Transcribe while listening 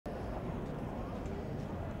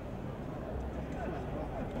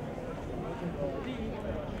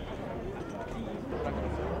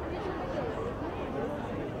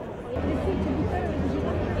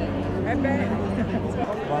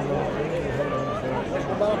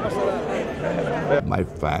My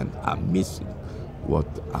fans are missing what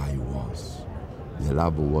I was. They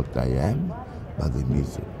love what I am, but they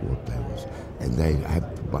miss what I was. And I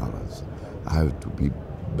have to balance. I have to be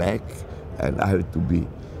back, and I have to be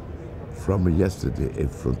from yesterday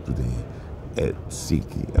and from today,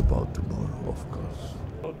 thinking about tomorrow, of course.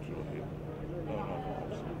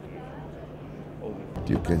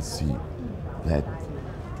 You can see that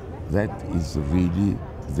is really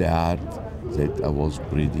the art that I was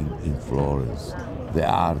breeding in Florence, the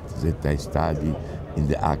art that I studied in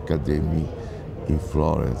the academy in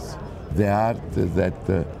Florence, the art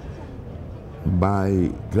that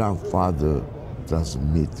my grandfather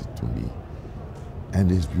transmitted to me.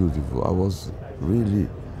 And it's beautiful. I was really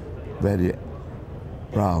very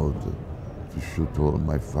proud to show to all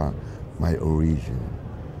my origin.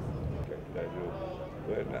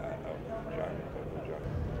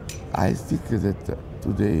 I think that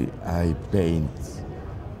today I paint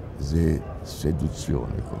the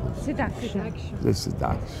seduzione. Seduction. The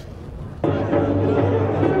seduction.